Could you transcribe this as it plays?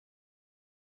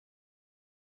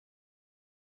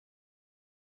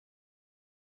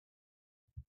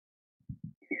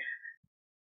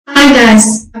Hi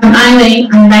guys, I'm Eileen.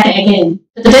 I'm back again.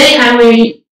 Today I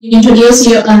will introduce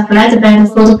you a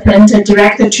flatbed photo printer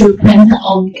directed to print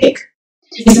on cake,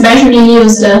 especially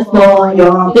used for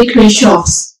your bakery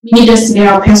shops,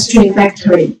 mid-scale pastry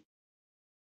factory.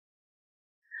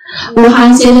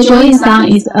 Wuhan Sinojoinsun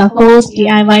is a full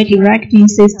DIY directing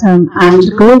system and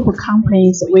group of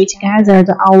companies which gathered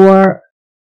our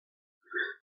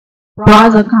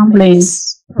brother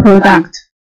companies' product.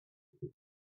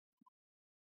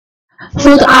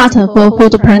 Food art for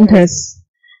food printers,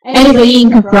 edible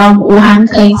ink from Wuhan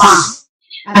Keihua,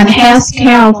 and health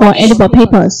care for edible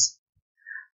papers.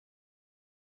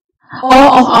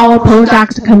 All of our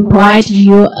products can provide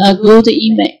you a good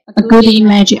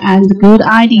image and good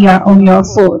idea on your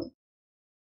food.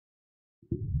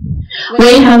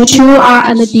 We have two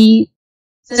R&D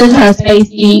centers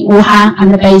based in Wuhan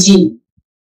and Beijing.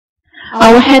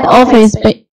 Our head office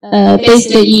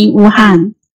based in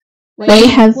Wuhan. We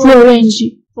have full range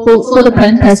food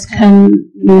printers can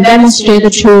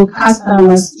demonstrate to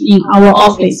customers in our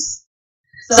office.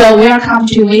 So welcome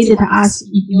to visit us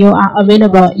if you are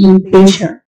available in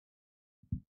future.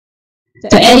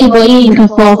 The edible ink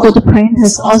for food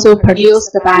printers also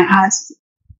produced by us.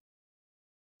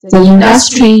 The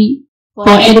industry for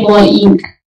edible ink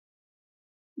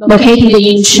located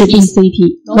in Shibin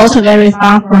City, not very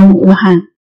far from Wuhan.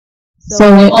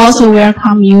 So we also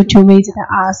welcome you to visit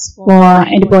us for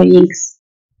edible inks.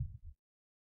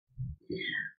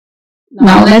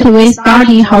 Now let me start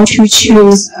how to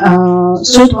choose a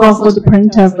suitable food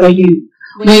printer for you.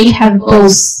 We have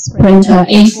both printer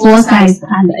A4 size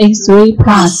and A3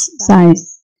 plus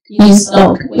size in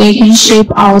stock. We can ship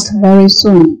out very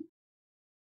soon.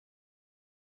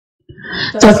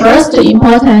 The first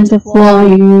important for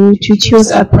you to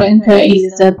choose a printer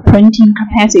is the printing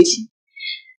capacity.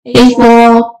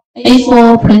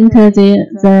 A4 printer,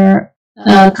 the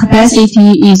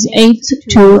capacity is 8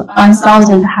 to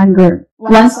 1,000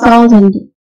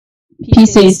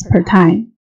 pieces per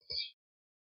time.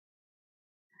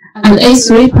 And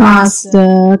A3 plus,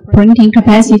 the printing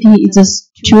capacity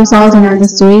is 2,000 and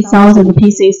 3,000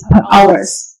 pieces per hour.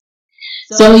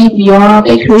 So if your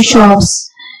bakery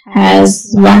shops has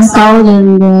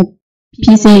 1,000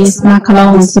 pieces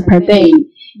macarons per day,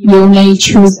 you may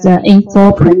choose the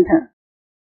A4 printer.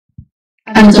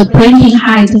 And the printing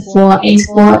height for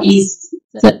A4 is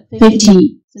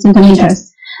 50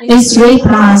 centimeters. A3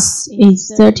 plus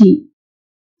is 30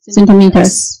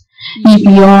 centimeters. If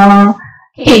your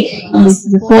cake is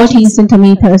 14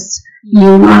 centimeters,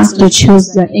 you must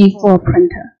choose the A4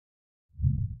 printer.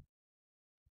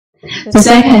 The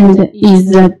second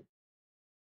is the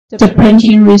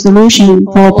printing resolution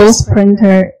for both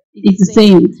printers is the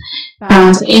same,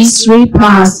 but A3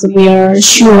 plus will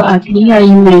show a clear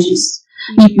images.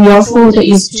 If your food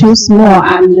is too small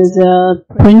and the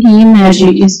printing image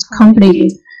is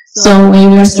complicated, so we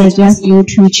will suggest you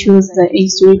to choose the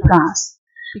A3 plus,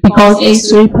 because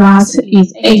A3 plus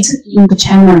is 8 ink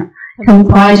channel, can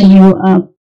provide you a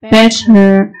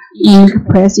better ink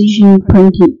precision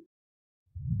printing.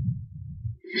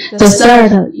 The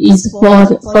third is for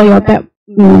your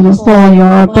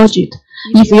budget.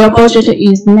 If your budget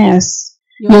is less,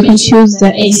 you can choose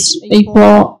the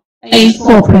A4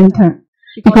 printer,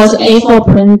 because A4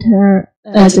 printer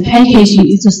the package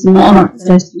is smaller.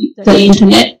 The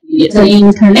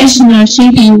international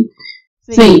shipping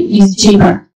fee is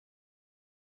cheaper.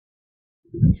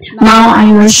 Now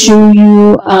I will show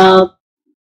you a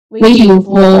video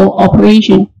for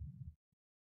operation.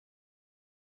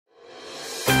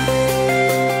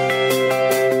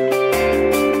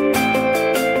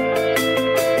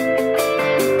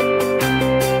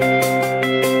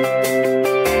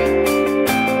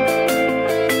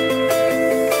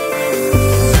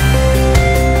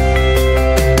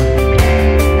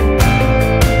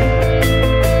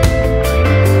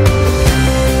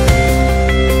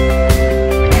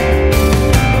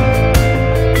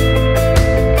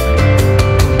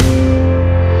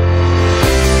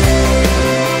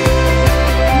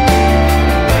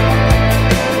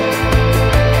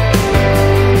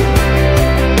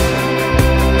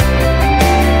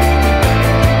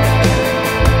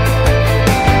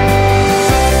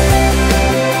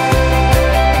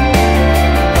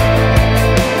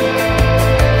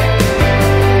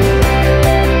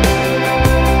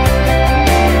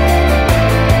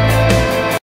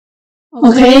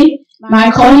 Okay,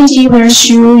 my colleague will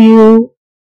show you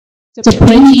the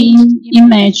printing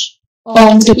image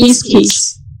on the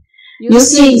biscuits. You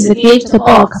see the gift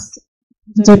box.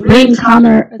 The green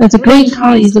color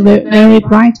is very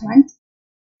bright, right?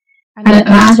 And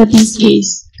another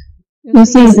biscuits. You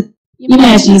see the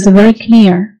image is very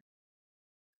clear.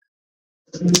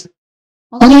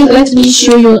 Okay, let me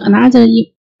show you another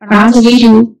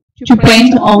video to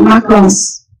print on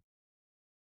macarons.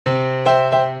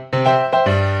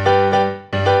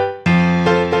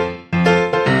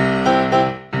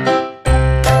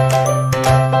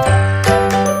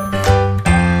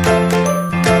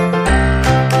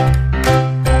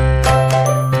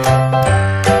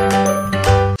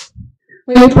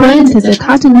 We print the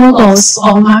cartoon logos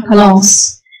on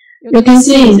macarons. You can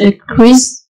see the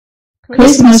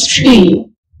Christmas tree.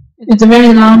 It's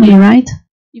very lovely, right?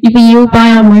 If you buy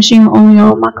a machine on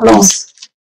your macarons,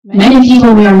 many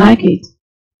people will like it.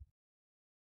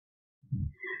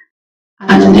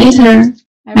 And later,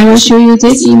 I will show you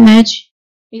this image.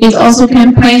 It also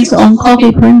can print on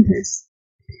coffee printers.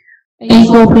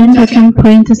 A4 printer can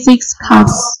print 6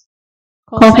 cups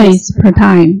coffees per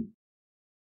time.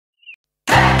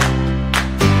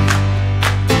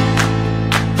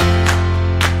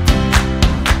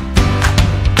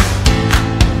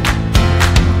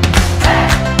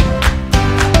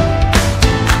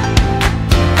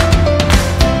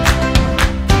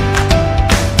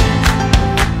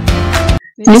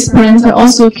 This printer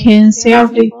also can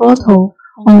selfie photo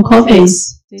on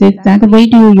coffees. That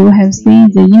video you have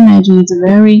seen, the image is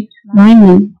very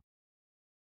rhyming.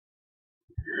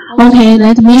 Okay,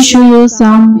 let me show you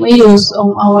some videos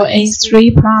on our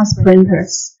A3 Plus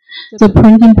printers. The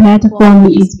printing platform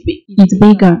is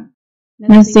bigger.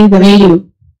 Let's see the video.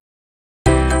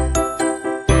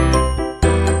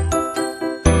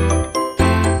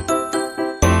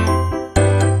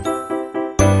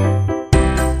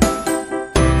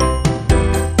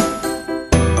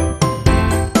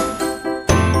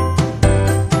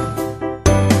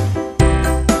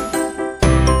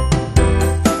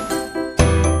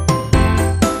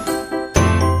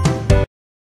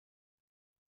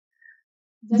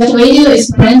 That video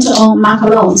is printed on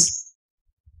macarons.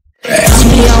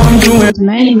 With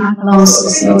many macarons,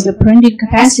 so the printing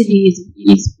capacity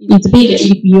is big.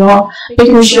 If your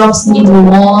bakery shops need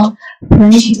more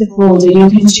printed food, you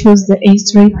can choose the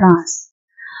A3 Plus.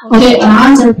 Okay,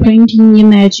 another printing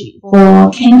image for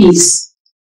candies.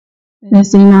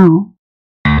 Let's see now.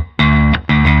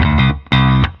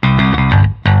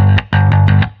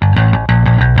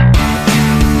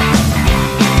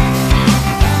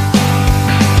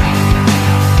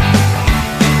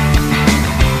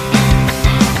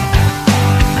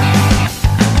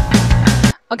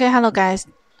 Okay, hello guys.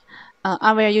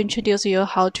 I will introduce you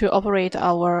how to operate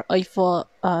our A4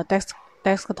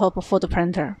 desktop photo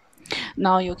printer.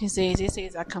 Now you can see this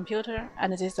is a computer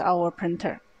and this is our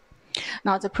printer.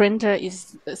 Now the printer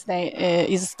is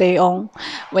stay on.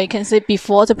 We can see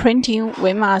before the printing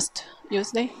we must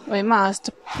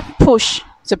push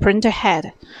the printer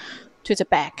head to the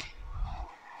back.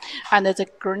 And the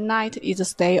green light is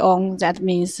stay on. That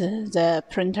means the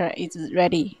printer is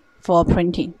ready for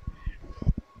printing.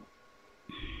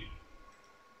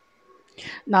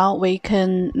 Now we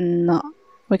can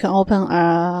open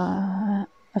a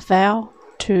file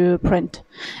to print.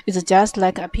 It's just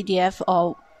like a PDF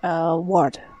or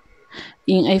Word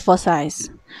in A4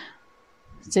 size.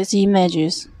 These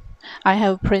images, I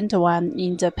have printed one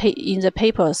in the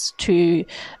papers to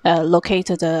locate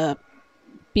the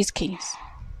biscuits.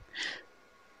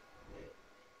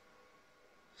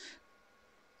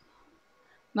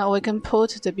 Now we can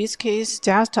put the biscuits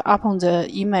just upon the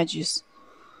images.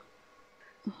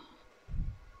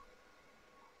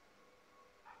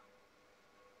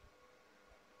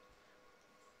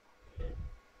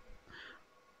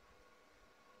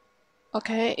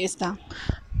 Okay, it's done.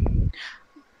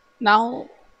 Now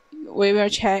we will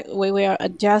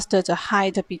adjust the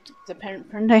height, the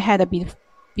printer head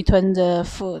between the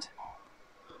foot.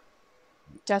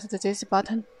 Just this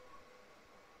button.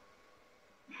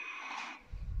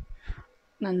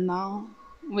 And now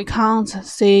we can't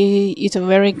see it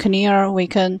very clear. We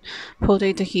can put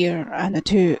it here and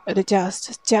to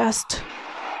adjust.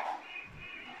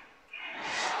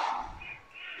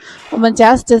 We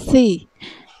just see.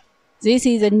 This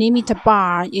is the limit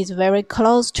bar is very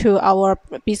close to our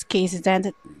biscuits.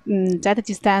 That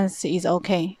distance is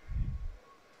okay.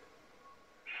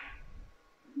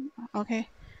 Okay.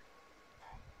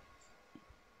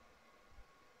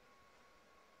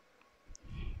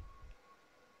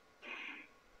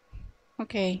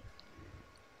 Okay.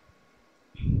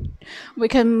 We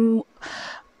can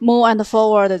move and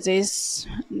forward this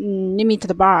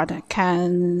limited bar.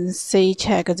 Can see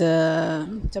check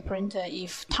the printer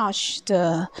if touch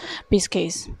the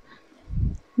biscuits.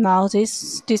 Now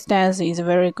this distance is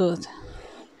very good.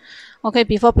 Okay,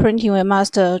 before printing we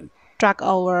must drag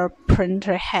our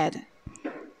printer head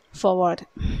forward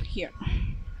here.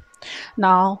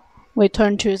 Now we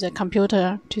turn to the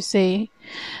computer to see.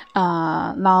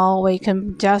 Now we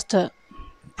can just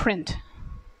print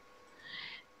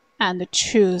and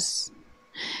choose.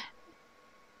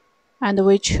 And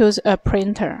we choose a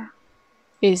printer.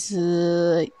 It's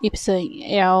Epson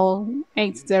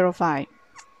L805.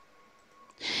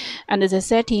 And the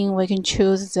setting, we can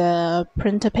choose the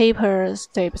printer paper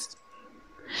steps.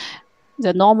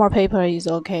 The normal paper is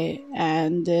okay,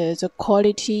 and the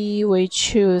quality we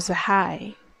choose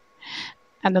high.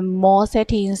 And more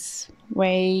settings,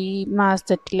 we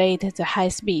must delete the high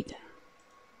speed.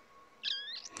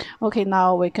 Okay,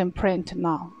 now we can print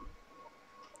now.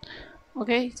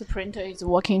 Okay, the printer is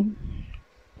working.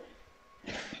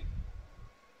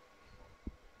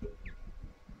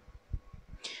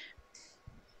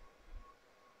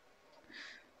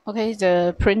 Okay,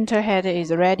 the printer head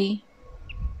is ready.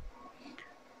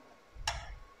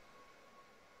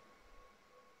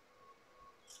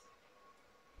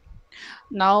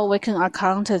 Now we can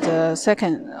count the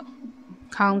second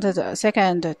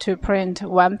to print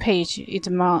one page. It's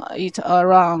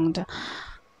around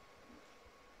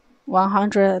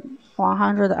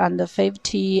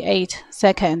 158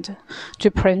 seconds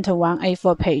to print one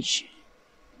A4 page.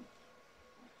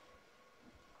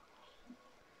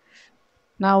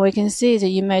 Now we can see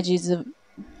the image is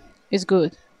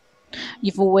good.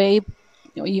 If we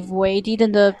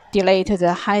didn't delete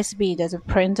the high speed, the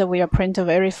printer will print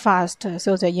very fast,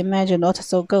 so the image not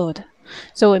so good.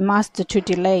 So we must to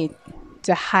delete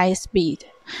the high speed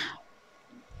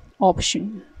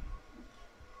option.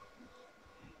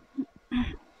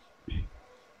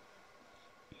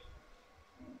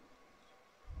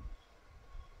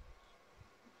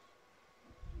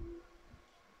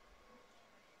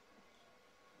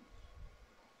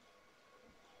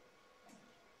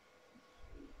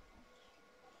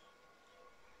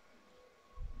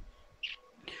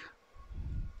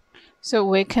 So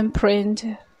we can print,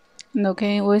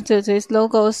 okay, with these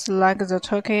logos like the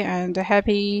turkey and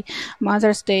Happy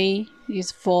Mother's Day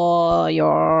is for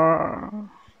your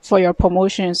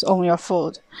promotions on your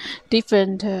food,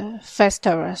 different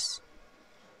festivals.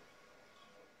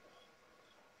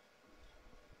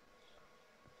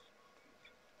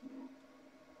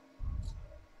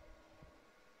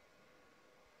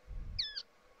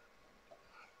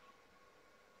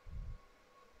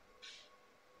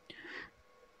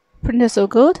 Printer so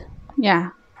good?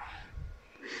 Yeah.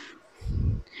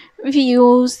 If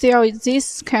you sell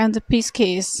this kind of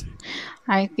pieces,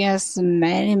 I guess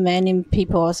many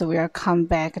people also will come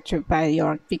back to buy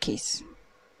your pieces.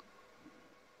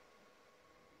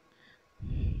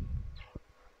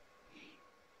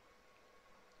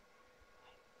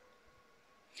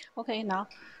 Okay, now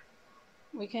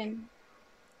we can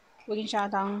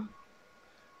shut down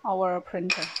our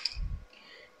printer.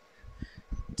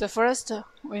 The first,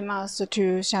 we must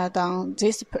to shut down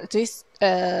this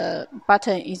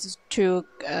button is to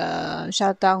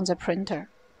shut down the printer.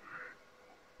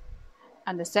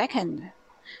 And the second,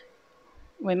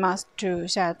 we must to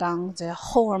shut down the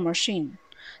whole machine.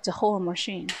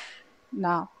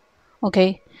 Now,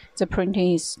 okay, the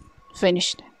printing is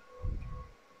finished.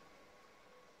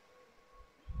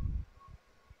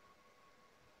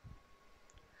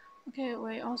 Okay,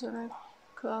 we also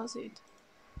close it.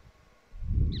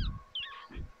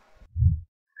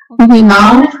 Okay,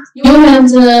 now you have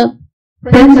the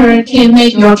printer can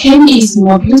make your candies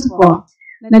more beautiful.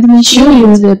 Let me show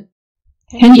you the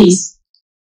candies.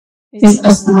 It's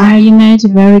a smile image,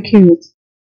 very cute.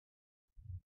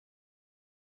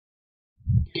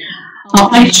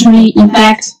 Actually, in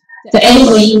fact, the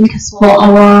edible inks for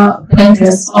our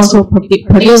printers also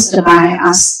produced by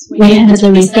us. We had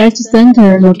the research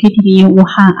center located in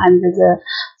Wuhan and the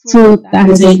food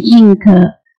and the ink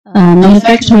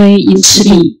manufacturing in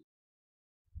Chile.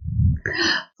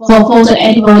 For the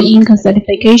edible ink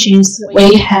certifications,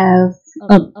 we have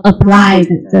applied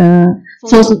the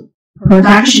food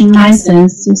production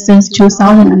license since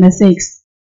 2006.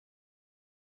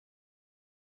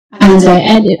 And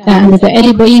the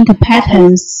edible ink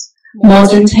patents more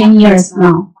than 10 years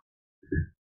now.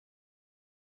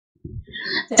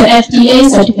 The FDA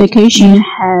certification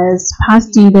has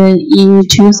passed it in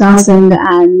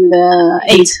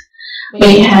 2008.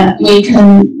 We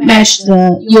can match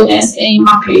the USA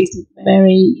market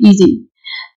very easy.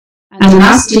 And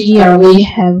last year we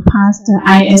have passed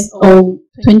ISO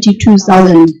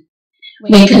 22000.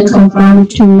 We can confirm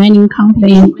to many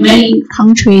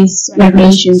countries'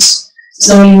 regulations,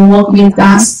 so you work with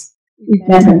us is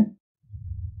better.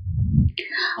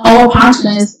 Our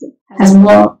partners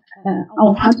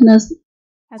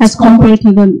has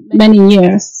completed many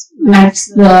years, like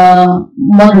the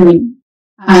modeling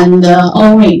and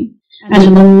Owen.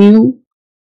 and learn new.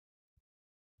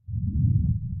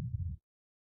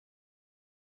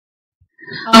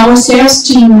 Our sales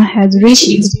team has rich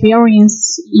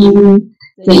experience in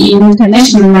the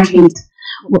international market.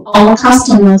 Our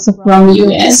customers from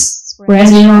US,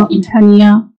 Brazil, Italy,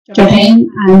 Japan,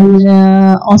 and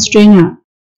Australia,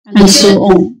 and so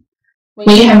on.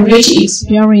 We have rich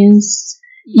experience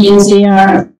in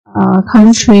their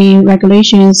country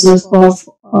regulations for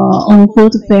on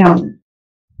food field.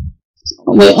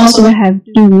 We also have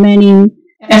do many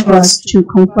efforts to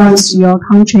confirm your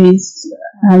country's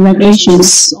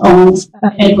regulations on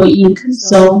edible ink,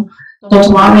 so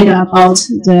don't worry about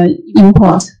the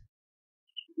import.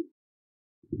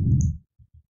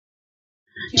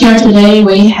 Here today,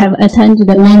 we have attended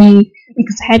many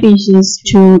exhibitions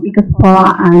to explore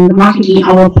and marketing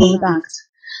our products,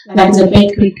 like the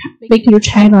bakery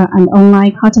trailer and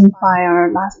online cotton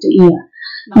fair last year.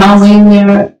 Now we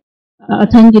will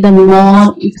attended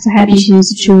more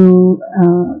exhibitions to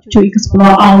explore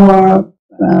our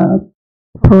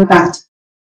product.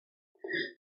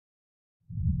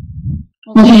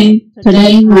 Okay,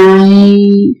 today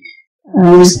my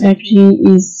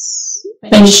reception is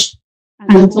finished.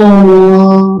 And for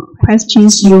more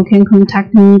questions, you can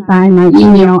contact me by my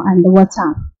email and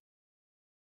WhatsApp.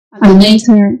 And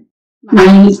later,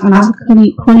 my another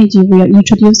colleague will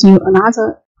introduce you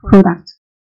another product.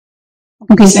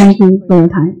 Okay, thank you for your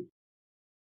time.